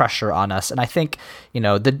putting pressure on us. And I think,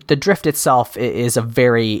 the drift itself is a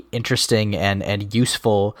very interesting and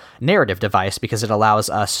useful narrative device, because it allows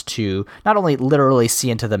us to not only literally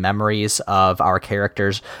see into the memories of our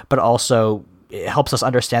characters, but also it helps us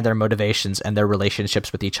understand their motivations and their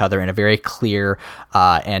relationships with each other in a very clear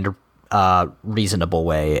and reasonable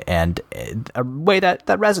way, and a way that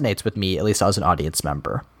resonates with me, at least as an audience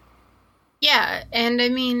member. Yeah, and I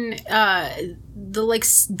mean,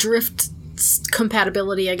 the drift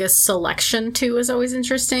compatibility, I guess, selection too is always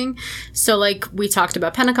interesting. So like we talked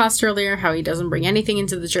about Pentecost earlier, how he doesn't bring anything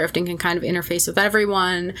into the drift and can kind of interface with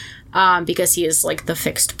everyone, because he is like the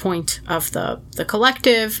fixed point of the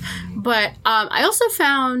collective. But I also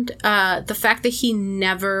found the fact that he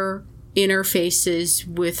never interfaces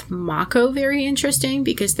with Mako very interesting,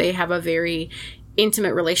 because they have a very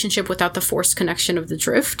intimate relationship without the forced connection of the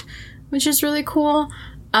drift, which is really cool.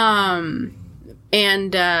 As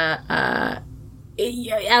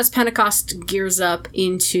Pentecost gears up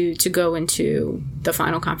to go into the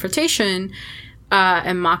final confrontation,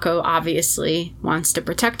 and Mako obviously wants to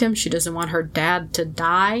protect him. She doesn't want her dad to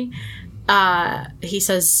die. He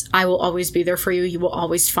says, I will always be there for you. You will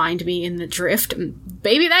always find me in the drift.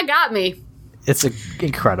 Baby, that got me. It's an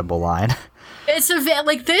incredible line. It's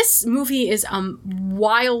this movie is a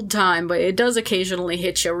wild time, but it does occasionally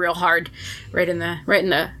hit you real hard, right in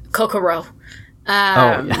the kokoro.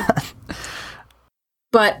 Yeah.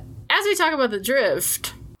 But as we talk about the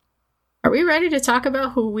drift, are we ready to talk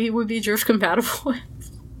about who we would be drift compatible with?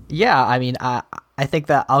 Yeah, I mean, I think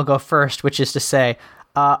that I'll go first, which is to say,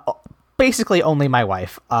 basically only my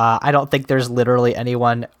wife. I don't think there's literally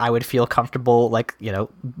anyone I would feel comfortable,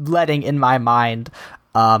 letting in my mind.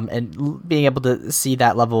 And being able to see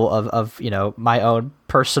that level of my own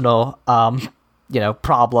personal,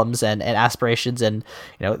 problems and aspirations and,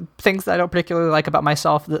 things that I don't particularly like about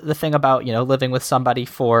myself. The thing about, living with somebody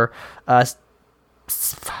for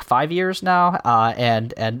 5 years now,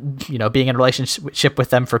 and being in a relationship with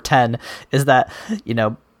them for 10 is that,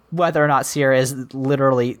 whether or not Sierra is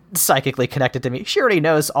literally psychically connected to me, she already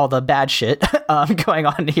knows all the bad shit going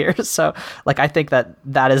on here. So, I think that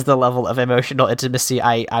is the level of emotional intimacy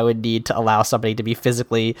I would need to allow somebody to be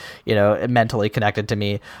physically, mentally connected to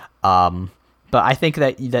me. But I think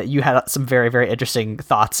that you had some very, very interesting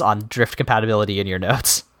thoughts on drift compatibility in your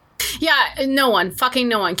notes. Yeah, no one.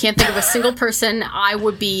 Can't think of a single person I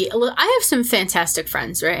have some fantastic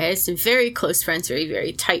friends, right? I have some very close friends, very,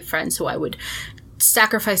 very tight friends who I would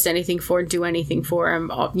sacrifice anything for, do anything for,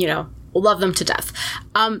 love them to death.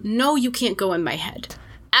 No, you can't go in my head.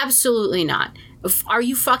 Absolutely not. Are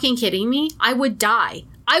you fucking kidding me? I would die.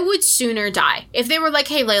 I would sooner die. If they were like,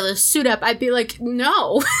 hey, Layla, suit up, I'd be like,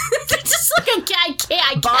 no. Just like, I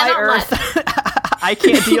can't. Bye, Earth. I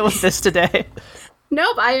can't deal with this today.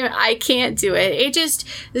 Nope, I can't do it. It just,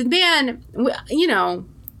 man,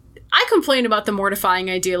 I complain about the mortifying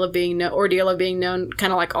ordeal of being known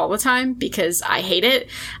kind of like all the time, because I hate it.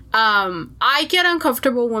 I get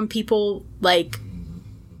uncomfortable when people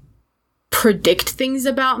predict things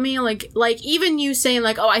about me. Like even you saying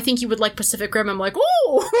like, oh, I think you would like Pacific Rim. I'm like,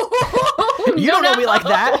 oh, you don't know me like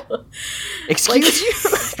that. Excuse you.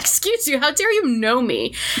 Excuse you. How dare you know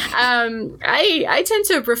me? I tend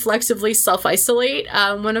to reflexively self-isolate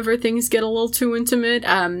whenever things get a little too intimate.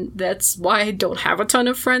 That's why I don't have a ton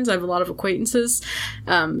of friends. I have a lot of acquaintances.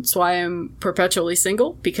 That's why I'm perpetually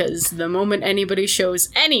single, because the moment anybody shows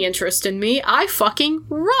any interest in me, I fucking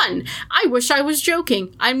run. I wish I was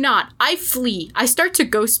joking. I'm not. I flee. I start to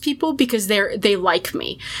ghost people because they like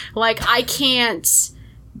me. Like, I can't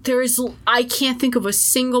think of a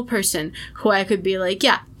single person who I could be like,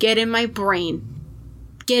 yeah, get in my brain.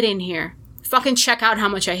 Get in here. Fucking check out how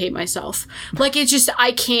much I hate myself. Like, it's just,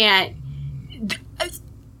 I can't.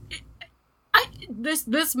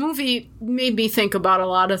 This movie made me think about a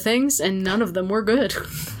lot of things, and none of them were good.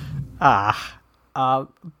 But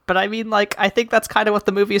I mean, like, I think that's kind of what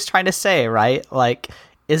the movie is trying to say, right? Like,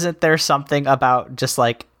 isn't there something about just,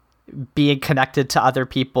 like, being connected to other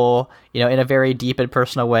people, you know, in a very deep and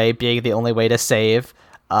personal way, being the only way to save,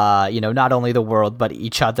 you know, not only the world, but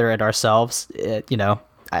each other and ourselves? You know,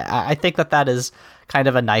 I think that is kind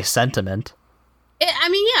of a nice sentiment. I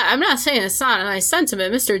mean, yeah, I'm not saying it's not a nice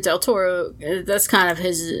sentiment. Mr. Del Toro, that's kind of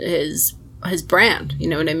his brand, you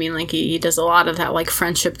know what I mean? Like, he does a lot of that, like,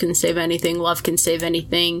 friendship can save anything, love can save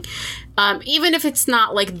anything. Even if it's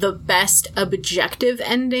not, like, the best objective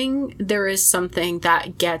ending, there is something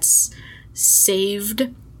that gets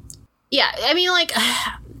saved. Yeah, I mean, like,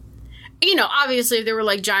 you know, obviously if there were,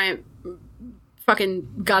 like, giant fucking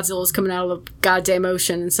Godzillas coming out of the goddamn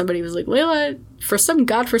ocean and somebody was like, Layla, for some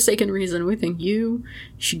godforsaken reason, we think you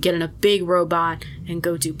should get in a big robot and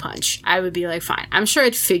go do Punch, I would be like, fine. I'm sure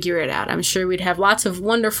I'd figure it out. I'm sure we'd have lots of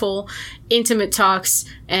wonderful, intimate talks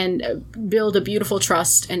and build a beautiful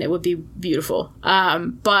trust, and it would be beautiful.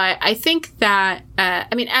 But I think that,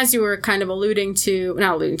 I mean, as you were kind of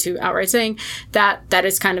outright saying, that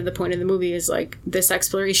is kind of the point of the movie, is like this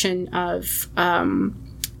exploration of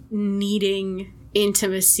needing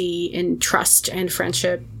intimacy and trust and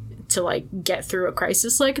friendship to, like, get through a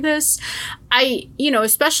crisis like this.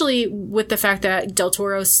 Especially with the fact that Del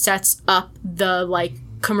Toro sets up the, like,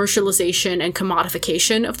 commercialization and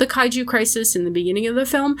commodification of the kaiju crisis in the beginning of the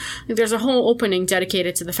film. Like, there's a whole opening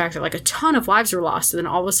dedicated to the fact that, like, a ton of lives were lost, and then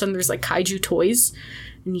all of a sudden there's, like, kaiju toys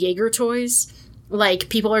and Jaeger toys. Like,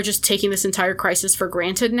 people are just taking this entire crisis for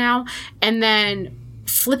granted now, and then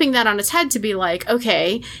flipping that on its head to be like,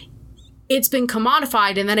 okay, it's been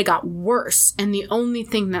commodified and then it got worse, and the only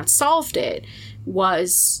thing that solved it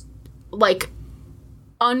was, like,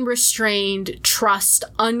 unrestrained trust,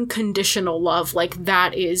 unconditional love. Like,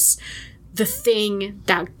 that is the thing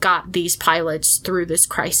that got these pilots through this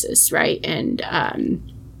crisis, right? And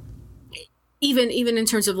even in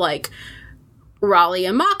terms of, like, Raleigh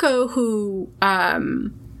and Mako, who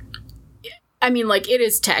I mean, like, it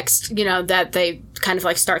is text, you know, that they kind of,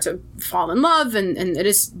 like, start to fall in love, and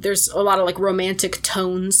there's a lot of, like, romantic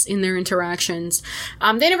tones in their interactions.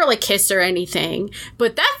 They never, like, kiss or anything,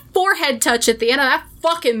 but that forehead touch at the end of that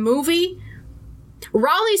fucking movie,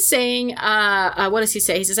 Raleigh's saying, what does he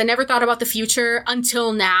say? He says, I never thought about the future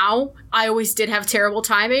until now. I always did have terrible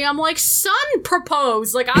timing. I'm like, son,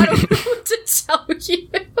 propose. Like, I don't know what to tell you.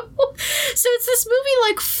 So it's this movie,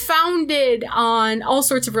 like, founded on all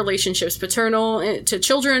sorts of relationships, paternal to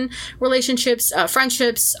children relationships,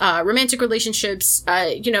 friendships, romantic relationships.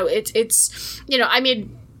 It's, you know, I made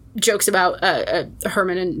jokes about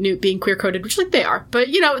Herman and Newt being queer-coded, which, like, they are. But,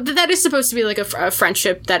 you know, that is supposed to be, like, a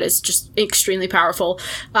friendship that is just extremely powerful,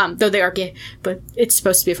 though they are gay, but it's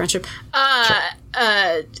supposed to be a friendship.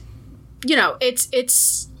 Sure. You know,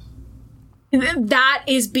 it's that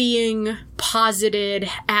is being posited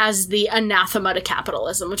as the anathema to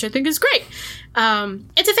capitalism, which I think is great.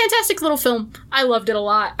 It's a fantastic little film. I loved it a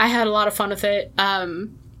lot. I had a lot of fun with it.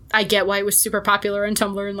 I get why it was super popular on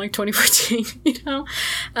Tumblr in, like, 2014, you know?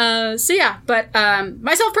 So yeah, but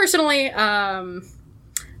myself personally,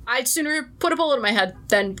 I'd sooner put a bullet in my head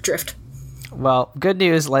than drift. Well, good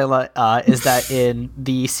news, Layla, is that in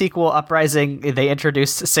the sequel, Uprising, they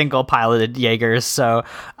introduced single-piloted Jaegers. So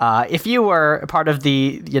if you were part of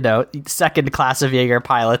the, you know, second class of Jaeger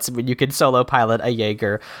pilots, when you can solo pilot a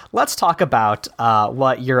Jaeger, let's talk about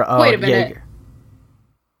what your own Wait a minute. Jaeger...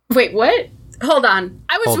 Wait, what? Hold on.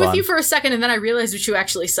 I was with you for a second, and then I realized what you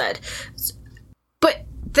actually said. But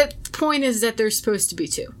the point is that there's supposed to be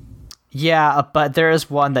two. Yeah, but there is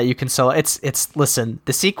one that you can solo. It's listen,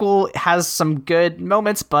 the sequel has some good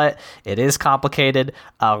moments, but it is complicated.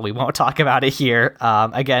 We won't talk about it here.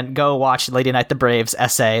 Again, go watch Lady Night the Brave's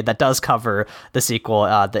essay that does cover the sequel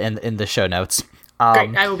in the show notes.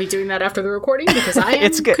 Great, I will be doing that after the recording because I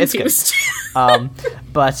am confused. It's good.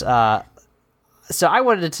 So I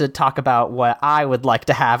wanted to talk about what I would like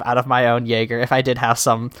to have out of my own Jaeger if I did have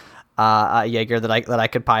some Jaeger that I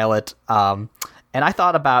could pilot. And I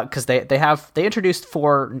thought about, because they introduced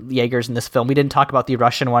 4 Jaegers in this film. We didn't talk about the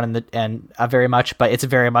Russian one very much, but it's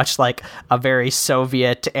very much like a very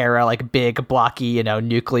Soviet era, like big blocky,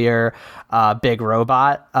 nuclear big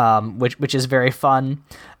robot, which is very fun.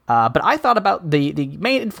 But I thought about the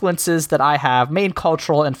main influences that I have, main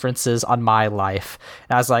cultural influences on my life.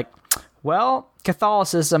 And I was like, well,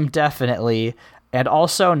 Catholicism, definitely, and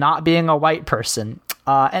also not being a white person.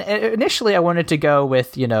 And initially I wanted to go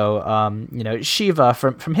with, Shiva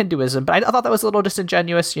from Hinduism, but I thought that was a little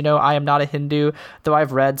disingenuous. I am not a Hindu, though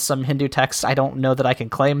I've read some Hindu texts. I don't know that I can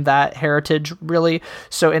claim that heritage, really.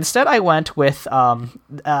 So instead I went with a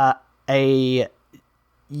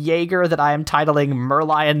Jaeger that I am titling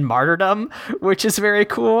Merlion Martyrdom, which is very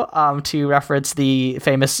cool, to reference the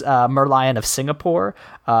famous Merlion of Singapore,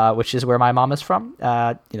 which is where my mom is from.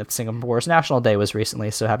 Singapore's National Day was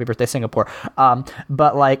recently, so happy birthday, Singapore.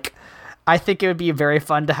 But like, I think it would be very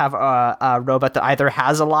fun to have a robot that either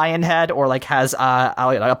has a lion head or like has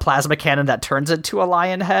a plasma cannon that turns into a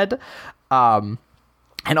lion head.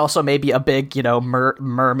 And also maybe a big,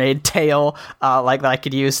 mermaid tail, like that I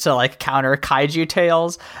could use to like counter kaiju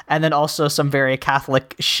tails, and then also some very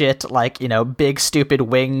Catholic shit, like big stupid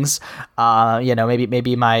wings.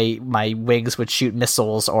 Maybe my wings would shoot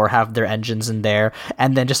missiles or have their engines in there,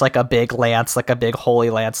 and then just like a big lance, like a big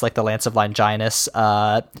holy lance, like the Lance of Longinus,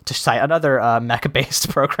 to cite another mech-based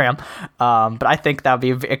program. But I think that would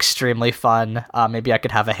be extremely fun. Maybe I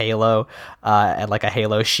could have a halo, and like a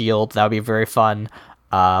halo shield. That would be very fun.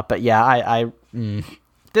 But yeah,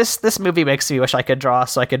 this movie makes me wish I could draw,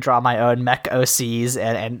 so I could draw my own mech OCs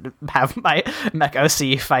and have my mech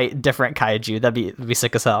OC fight different kaiju. That'd be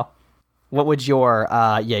sick as hell. What would your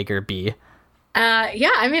Jaeger be?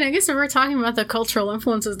 Yeah, I mean, I guess if we're talking about the cultural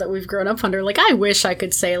influences that we've grown up under, like, I wish I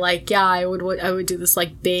could say, like, yeah, I would do this,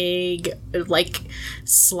 like, big, like,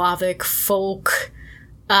 Slavic folk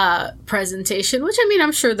presentation, which, I mean,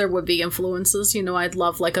 I'm sure there would be influences. I'd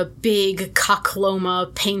love like a big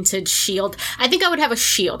Kakloma painted shield. I think I would have a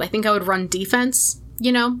shield. I think I would run defense,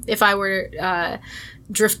 if I were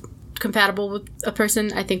drift compatible with a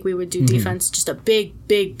person. I think we would do defense, just a big,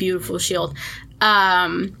 big, beautiful shield.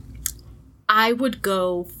 I would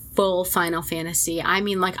go full Final Fantasy. I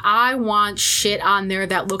mean, like, I want shit on there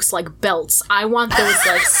that looks like belts. I want those,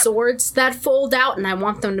 like, swords that fold out, and I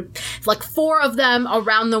want them to, like, 4 of them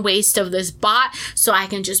around the waist of this bot, so I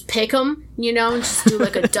can just pick them, and just do,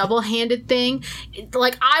 like, a double-handed thing.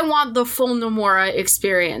 Like, I want the full Nomura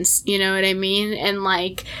experience, you know what I mean? And,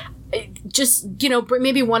 like, just,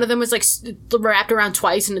 maybe one of them was, like, wrapped around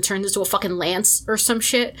twice, and it turns into a fucking lance or some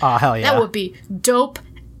shit. Oh, hell yeah. That would be dope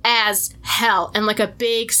as hell. And like a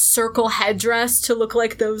big circle headdress to look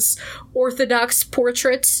like those Orthodox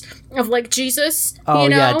portraits of like Jesus. Oh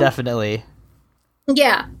yeah, definitely.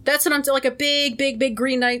 Yeah, that's what I'm saying. Like a big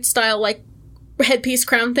Green Knight style like headpiece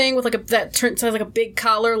crown thing with like that turns like a big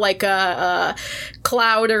collar, like a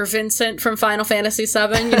Cloud or Vincent from Final Fantasy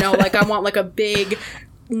VII. Like I want like a big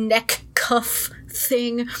neck cuff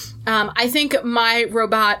thing. I think my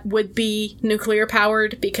robot would be nuclear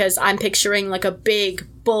powered because I'm picturing like a big,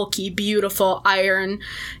 bulky, beautiful iron,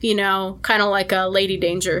 kind of like a Lady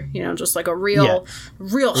Danger, just like a real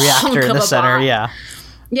reactor hunk in of the a center. bot. Yeah.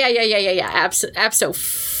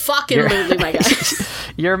 Abso-fucking-lutely, my guy.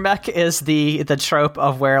 Your mech is the trope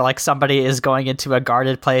of where like somebody is going into a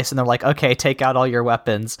guarded place and they're like, okay, take out all your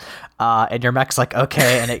weapons, and your mech's like,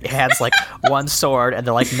 okay, and it hands like one sword and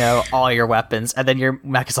they're like, no, all your weapons, and then your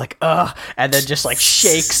mech is like, ugh, and then just like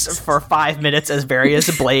shakes for 5 minutes as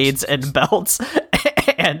various blades and belts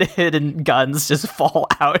and hidden guns just fall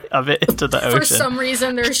out of it into the ocean. For some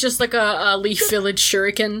reason, there's just like a Leaf Village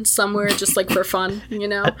shuriken somewhere, just like for fun,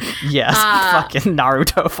 Yes, fucking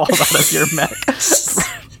Naruto falls out of your mech.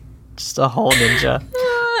 Just a whole ninja.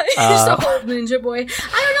 Just a whole ninja boy. I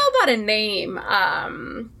don't know about a name.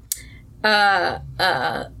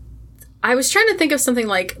 I was trying to think of something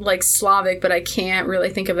like Slavic, but I can't really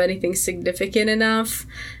think of anything significant enough.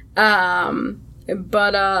 But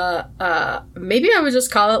maybe I would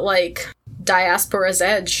just call it like Diaspora's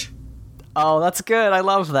Edge. Oh, that's good. I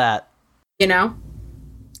love that.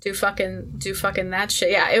 Do fucking that shit.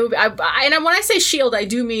 Yeah, it would. And when I say shield, I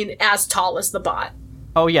do mean as tall as the bot.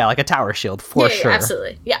 Oh yeah, like a tower shield for sure. Yeah,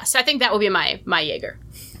 absolutely. Yeah, so I think that would be my Jaeger.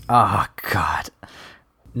 Oh god.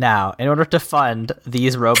 Now, in order to fund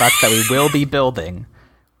these robots that we will be building,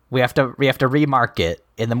 we have to remarket.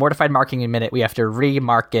 In the Mortified Marketing Minute, we have to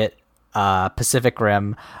remarket Pacific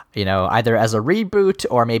Rim, either as a reboot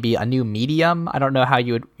or maybe a new medium. I don't know how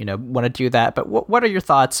you would, want to do that, but what are your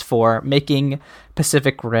thoughts for making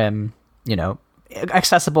Pacific Rim,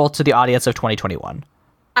 accessible to the audience of 2021?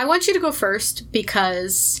 I want you to go first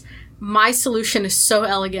because my solution is so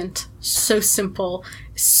elegant, so simple.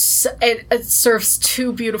 It serves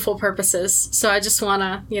two beautiful purposes. So I just want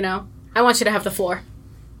to, I want you to have the floor.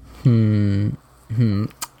 So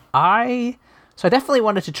I definitely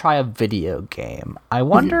wanted to try a video game. I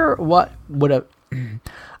wonder what would a...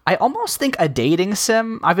 I almost think a dating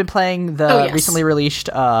sim. I've been playing the recently released,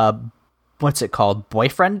 what's it called?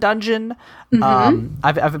 Boyfriend Dungeon.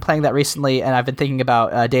 I've been playing that recently, and I've been thinking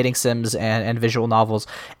about dating sims and visual novels.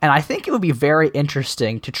 And I think it would be very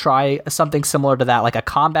interesting to try something similar to that, like a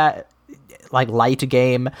combat, like light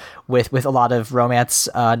game with a lot of romance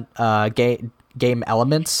game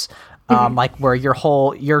elements. Like where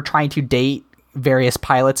you're trying to date various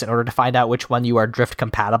pilots in order to find out which one you are drift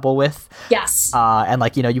compatible with. Yes. And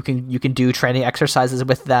you can do training exercises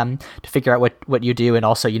with them to figure out what you do, and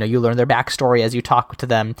also you learn their backstory as you talk to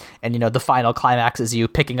them, and the final climax is you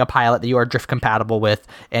picking a pilot that you are drift compatible with,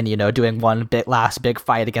 and doing one last big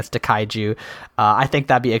fight against a kaiju. I think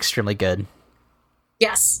that'd be extremely good.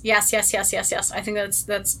 Yes. I think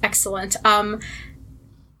that's excellent.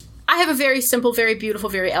 I have a very simple, very beautiful,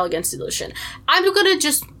 very elegant solution. I'm going to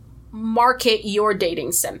just market your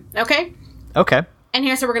dating sim, okay? Okay. And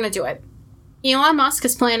here's how we're going to do it. Elon Musk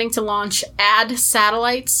is planning to launch ad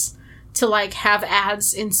satellites to, have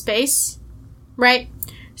ads in space, right?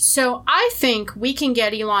 So I think we can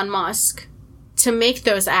get Elon Musk to make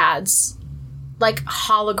those ads like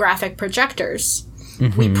holographic projectors.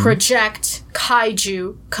 Mm-hmm. We project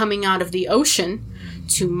kaiju coming out of the ocean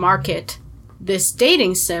to market this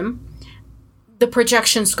dating sim. The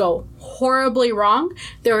projections go horribly wrong.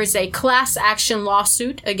 There is a class action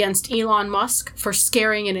lawsuit against Elon Musk for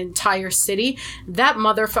scaring an entire city. That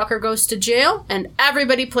motherfucker goes to jail, and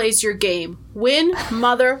everybody plays your game. Win,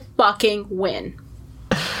 motherfucking win.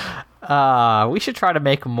 We should try to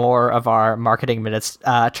make more of our marketing minutes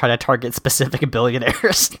try to target specific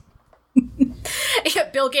billionaires. Yeah,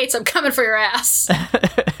 Bill Gates, I'm coming for your ass.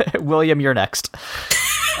 William, you're next.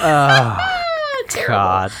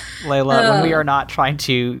 God. Layla, when we are not trying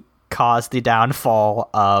to cause the downfall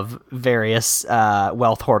of various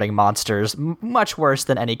wealth-hoarding monsters, much worse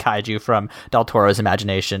than any kaiju from Del Toro's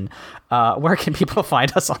imagination, where can people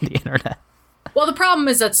find us on the internet? Well, the problem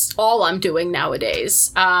is that's all I'm doing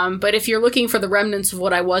nowadays. But if you're looking for the remnants of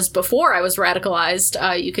what I was before I was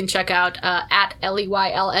radicalized, you can check out at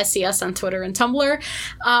LEYLSES on Twitter and Tumblr.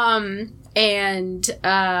 And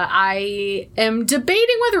I am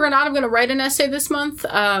debating whether or not I'm going to write an essay this month.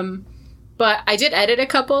 But I did edit a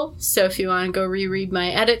couple, so if you want to go reread my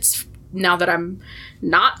edits now that I'm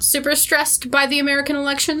not super stressed by the American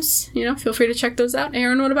elections, feel free to check those out.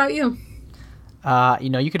 Aaron, what about you?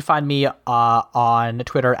 You can find me on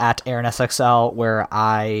Twitter at AaronSXL, where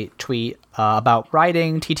I tweet about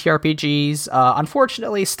writing, TTRPGs,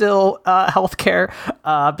 unfortunately still healthcare,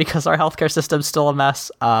 because our healthcare system's still a mess,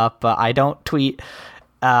 but I don't tweet...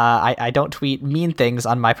 I don't tweet mean things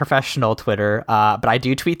on my professional Twitter, but I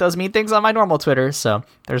do tweet those mean things on my normal Twitter, so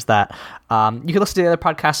there's that. You can listen to the other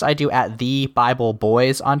podcasts I do at The Bible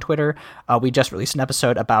Boys on Twitter. We just released an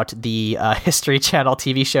episode about the History Channel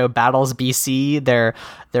TV show Battles BC, their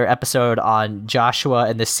episode on Joshua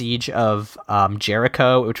and the Siege of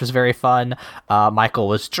Jericho, which was very fun. Michael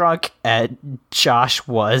was drunk, and Josh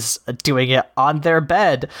was doing it on their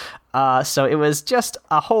bed. So it was just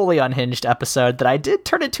a wholly unhinged episode that I did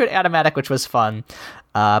turn into an animatic, which was fun.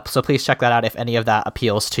 So please check that out if any of that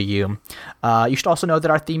appeals to you. You should also know that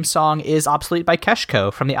our theme song is Obsolete by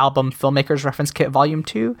Keshko from the album Filmmakers Reference Kit Volume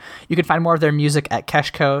 2. You can find more of their music at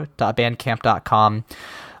keshko.bandcamp.com.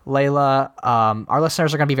 Layla, our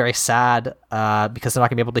listeners are going to be very sad because they're not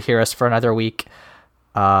going to be able to hear us for another week.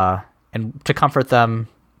 And to comfort them,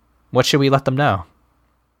 what should we let them know?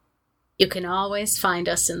 You can always find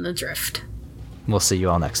us in the drift. We'll see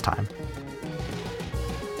you all next time.